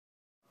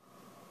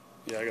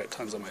Yeah, I got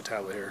tons on my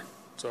tablet here.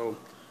 So,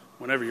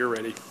 whenever you're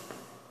ready.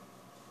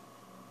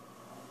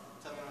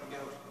 Tell me when to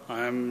go.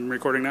 I'm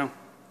recording now.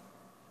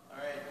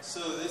 Alright, so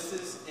this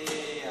is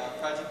a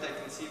project I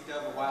conceived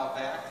of a while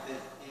back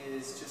that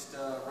is just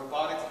a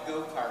robotic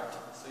go-kart.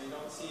 So you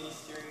don't see any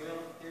steering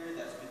wheel here.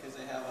 That's because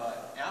I have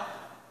an app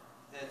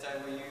that I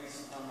will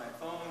use on my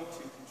phone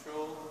to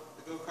control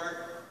the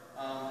go-kart.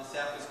 This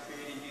app was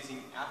created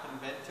using App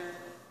Inventor,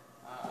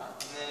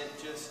 and then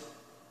it just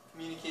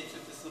communicates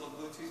with this little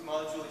Bluetooth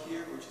module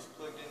here, which is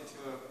plugged into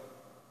a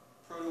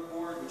proto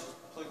board, which is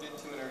plugged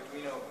into an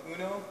Arduino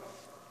Uno.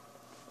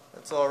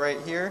 That's all right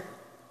here.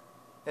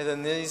 And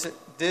then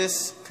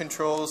this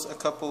controls a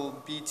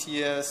couple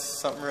BTS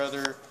something or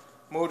other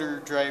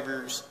motor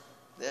drivers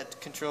that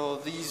control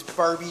these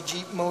Barbie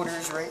Jeep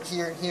motors right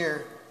here and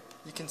here.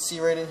 You can see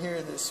right in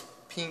here this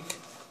pink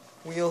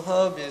wheel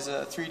hub is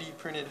a 3D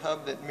printed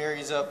hub that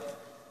marries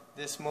up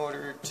this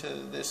motor to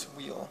this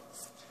wheel.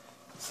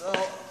 So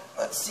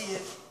let's see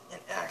it in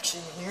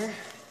action here.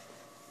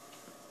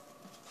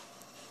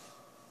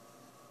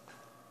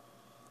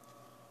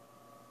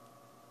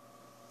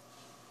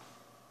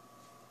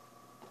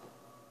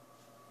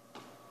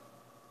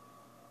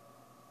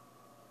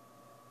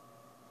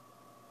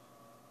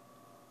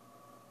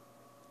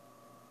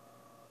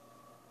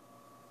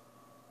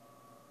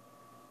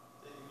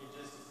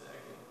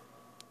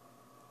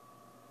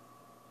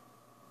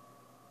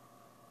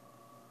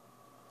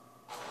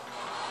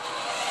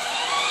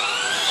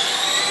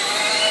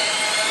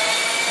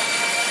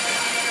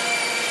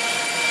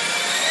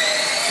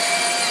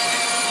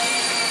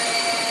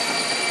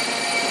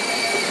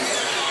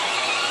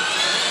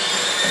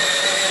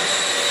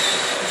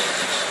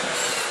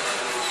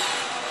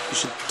 You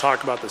should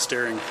talk about the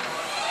steering.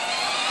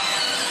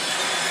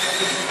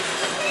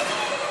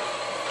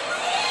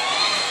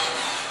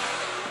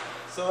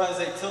 So as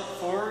I tilt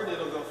forward,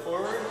 it'll go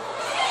forward.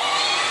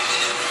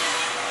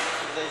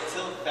 As I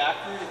tilt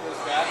backward, it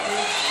goes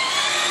backwards.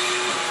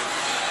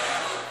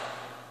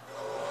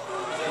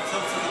 As I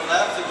tilt to the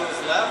left, it goes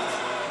left.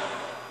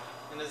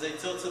 And as I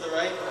tilt to the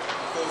right,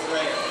 it goes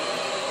right.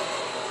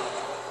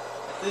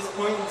 At this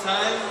point in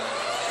time,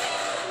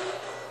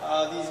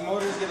 these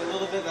motors get a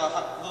little bit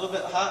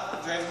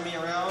hot, driving me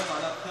around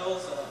on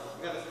uphills.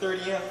 I've got a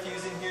 30 amp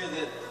fuse in here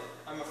that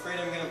I'm afraid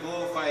I'm going to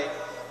blow if I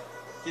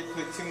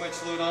put too much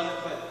load on it,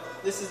 but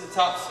this is the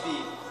top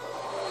speed.